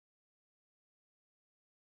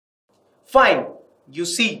Fine. You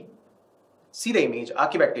see the image,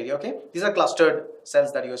 Archaebacteria, okay? These are clustered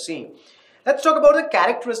cells that you're seeing. Let's talk about the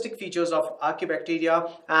characteristic features of Archaebacteria.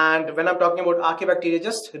 And when I'm talking about Archaebacteria,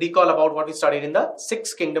 just recall about what we studied in the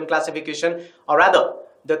 6 kingdom classification, or rather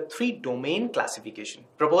the 3 domain classification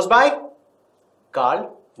proposed by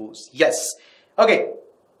Carl Woese. Yes. Okay.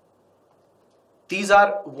 These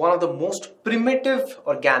are one of the most primitive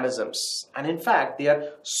organisms, and in fact they are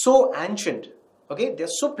so ancient, okay, they are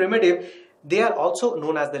so primitive, they are also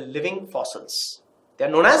known as the living fossils. They are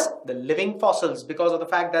known as the living fossils because of the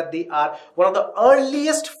fact that they are one of the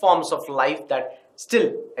earliest forms of life that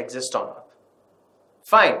still exist on Earth.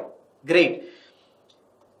 Fine, great.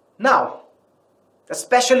 Now, the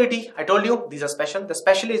specialty, I told you these are special. The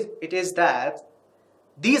special is that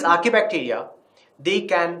these Archaebacteria, they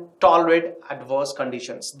can tolerate adverse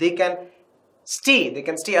conditions. They can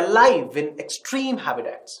stay alive in extreme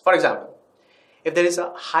habitats. For example, if there is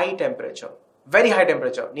a high temperature, very high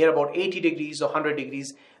temperature, near about 80 degrees or 100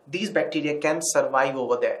 degrees, these bacteria can survive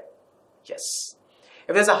over there. Yes.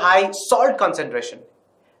 If there's a high salt concentration,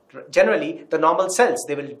 generally the normal cells,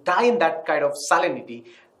 they will die in that kind of salinity,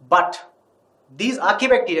 but these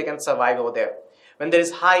Archaebacteria can survive over there. When there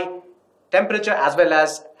is high temperature as well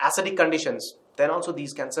as acidic conditions, then also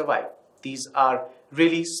these can survive. These are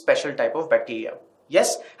really special type of bacteria.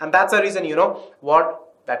 Yes, and that's the reason,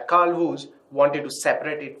 what that Carl Woese wanted to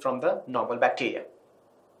separate it from the normal bacteria.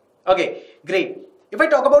 Okay, great. If I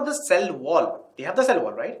talk about the cell wall, they have the cell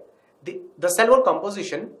wall, right? The cell wall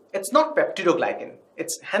composition, it's not peptidoglycan.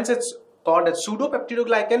 Hence it's called a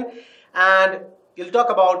pseudopeptidoglycan, and you'll talk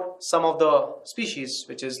about some of the species,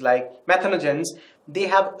 which is like Methanogens. They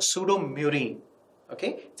have pseudomurine.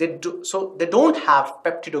 Okay, so they don't have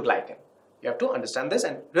peptidoglycan. You have to understand this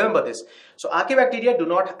and remember this. So Archaebacteria do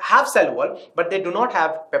not have cell wall, but they do not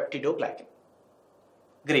have peptidoglycan.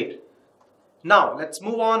 Great. Now let's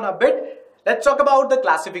move on a bit. Let's talk about the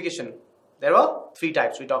classification. There were 3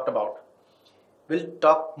 types we talked about. We'll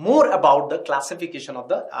talk more about the classification of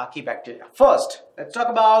the Archaebacteria. First, let's talk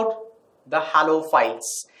about the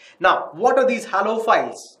Halophiles. Now, what are these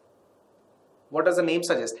Halophiles? What does the name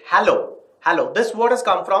suggest? Halo. This word has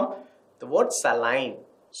come from the word saline.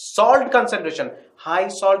 Salt concentration, high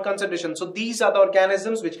salt concentration. So these are the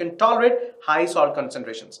organisms which can tolerate high salt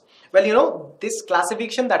concentrations. Well, this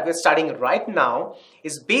classification that we're studying right now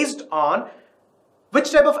is based on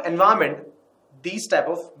which type of environment these type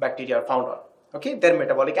of bacteria are found on. Okay, their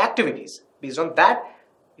metabolic activities. Based on that,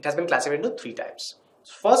 it has been classified into 3 types.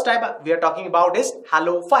 So first type we are talking about is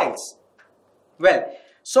Halophiles. Well,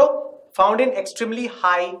 so found in extremely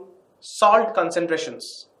high salt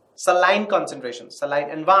concentrations, saline concentrations, saline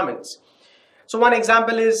environments. So one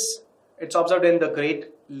example is, it's observed in the Great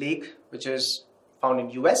Lake, which is found in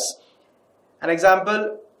US. An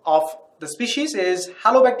example of the species is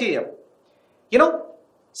Halobacterium.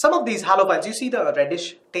 Some of these Halophiles, you see the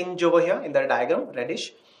reddish tinge over here in the diagram,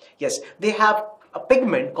 reddish. Yes, they have a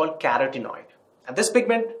pigment called carotenoid. And this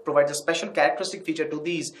pigment provides a special characteristic feature to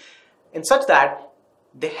these in such that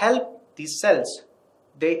they help these cells,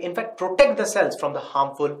 they in fact protect the cells from the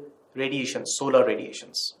harmful radiations, solar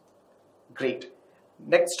radiations. Great.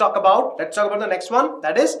 Let's talk about the next one,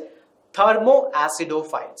 that is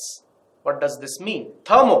Thermoacidophiles. What does this mean?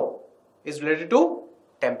 Thermo is related to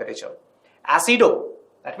temperature. Acido,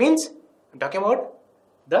 that means I'm talking about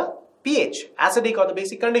the pH, acidic or the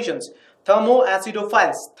basic conditions.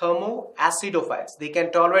 Thermoacidophiles, they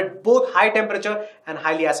can tolerate both high temperature and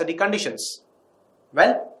highly acidic conditions.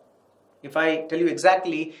 Well, if I tell you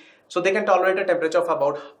exactly, so they can tolerate a temperature of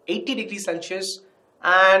about 80 degrees Celsius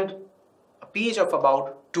and a pH of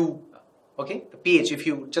about 2. Okay, the pH, if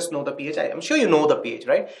you just know the pH, I'm sure you know the pH,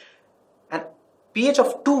 right? And pH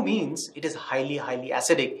of 2 means it is highly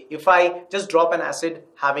acidic. If I just drop an acid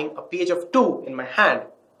having a pH of 2 in my hand,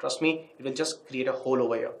 trust me, it will just create a hole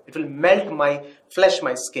over here. It will melt my flesh,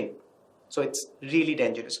 my skin. So it's really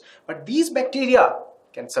dangerous. But these bacteria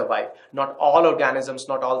can survive. Not all organisms,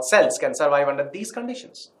 not all cells can survive under these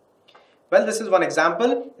conditions. Well, this is one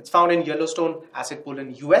example. It's found in Yellowstone acid pool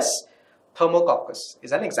in US. Thermococcus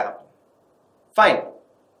is an example. Fine.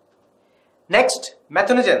 Next,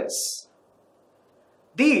 Methanogens.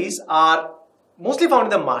 These are mostly found in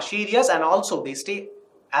the marshy areas, and also they stay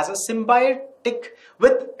as a symbiotic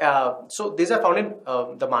with, so these are found in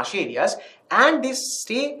the marshy areas, and they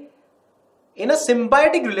stay in a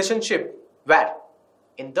symbiotic relationship where?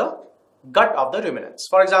 In the gut of the ruminants.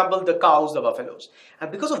 For example, the cows, the buffaloes.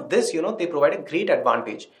 And because of this, they provide a great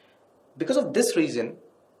advantage. Because of this reason,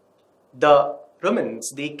 the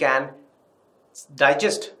ruminants, they can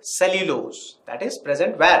digest cellulose that is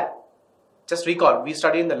present where? Just recall, we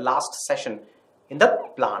studied in the last session in the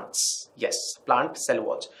plants. Yes, plant cell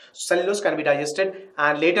walls. Cellulose can be digested,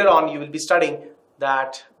 and later on you will be studying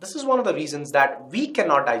that this is one of the reasons that we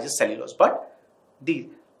cannot digest cellulose, but the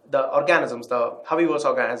organisms, the herbivorous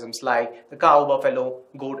organisms like the cow, buffalo,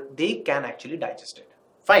 goat, they can actually digest it.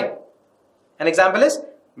 Fine. An example is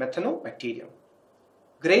Methanobacterium.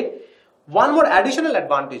 Great. One more additional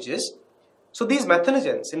advantage is, so these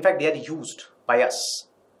methanogens, in fact, they are used by us.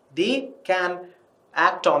 They can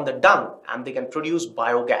act on the dung and they can produce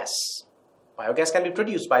biogas. Biogas can be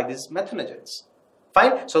produced by these methanogens.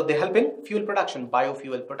 Fine. So they help in fuel production,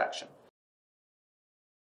 biofuel production.